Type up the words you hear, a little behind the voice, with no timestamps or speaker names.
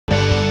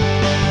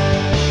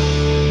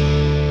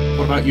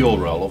about your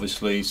role?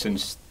 Obviously,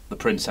 since the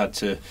Prince had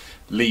to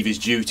leave his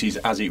duties,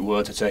 as it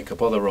were, to take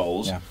up other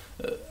roles, Yeah.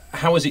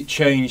 How has it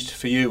changed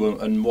for you,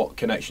 and what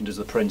connection does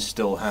the Prince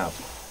still have?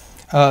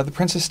 The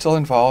Prince is still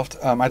involved.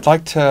 I'd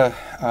like to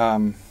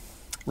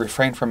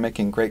refrain from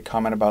making great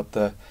comment about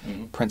the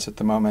Prince at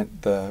the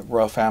moment. The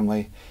royal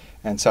family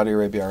and Saudi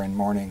Arabia are in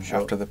mourning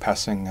after the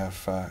passing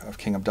of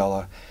King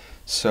Abdullah.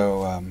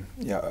 So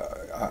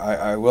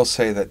I will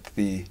say that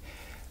the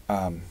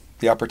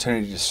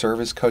opportunity to serve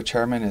as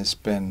co-chairman has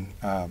been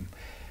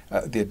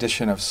the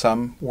addition of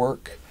some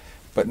work,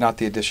 but not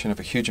the addition of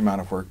a huge amount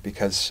of work,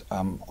 because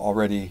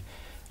already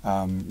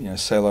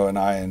Selo and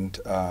I and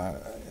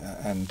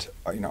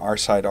our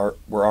side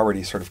we're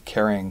already sort of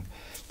carrying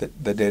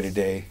the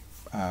day-to-day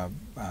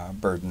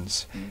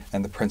burdens,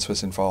 and the Prince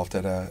was involved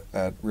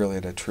at really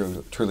a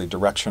truly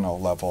directional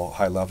level,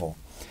 high level.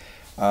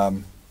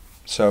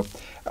 So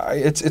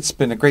it's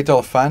been a great deal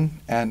of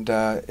fun, and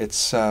it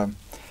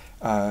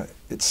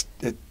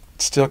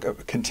still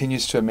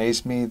continues to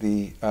amaze me,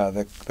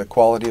 the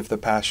quality of the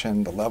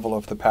passion, the level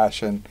of the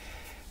passion,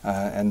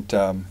 and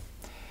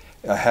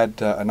I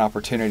had an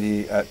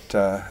opportunity at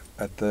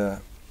the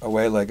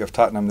away leg of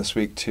Tottenham this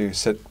week to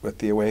sit with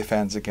the away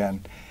fans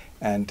again,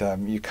 and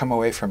you come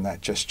away from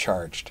that just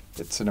charged.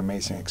 It's an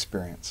amazing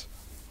experience.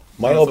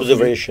 My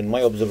observation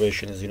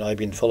is, I've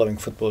been following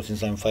football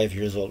since I'm 5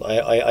 years old.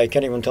 I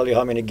can't even tell you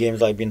how many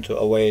games I've been to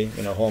away,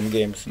 home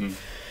games.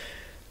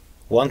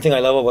 One thing I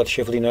love about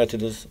Sheffield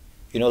United is,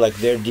 like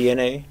their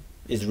DNA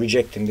is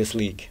rejecting this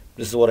league.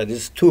 This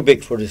is too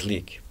big for this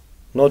league.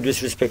 No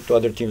disrespect to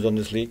other teams on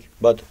this league,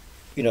 but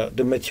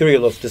the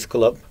material of this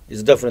club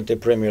is definitely a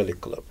Premier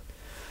League club.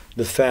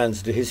 The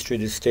fans, the history,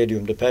 the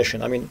stadium, the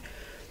passion. I mean,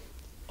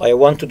 I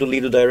wanted to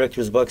leave the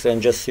director's box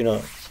and just,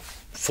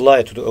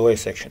 fly to the away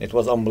section. It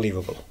was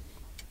unbelievable.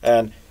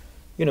 And,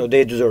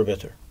 they deserve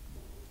better.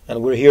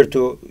 And we're here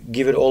to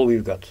give it all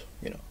we've got,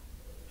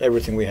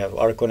 everything we have,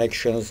 our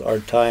connections, our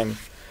time,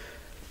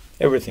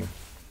 everything.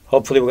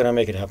 Hopefully we're going to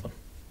make it happen.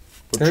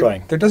 We're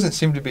trying. There doesn't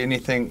seem to be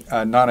anything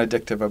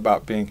non-addictive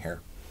about being here.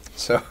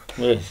 So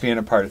yes. Being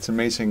a part, it's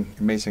amazing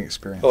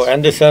experience. Oh,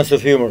 and the sense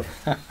of humor.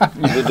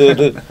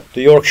 the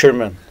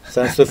Yorkshireman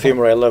sense of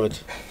humor, I love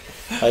it.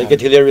 I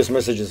get hilarious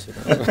messages.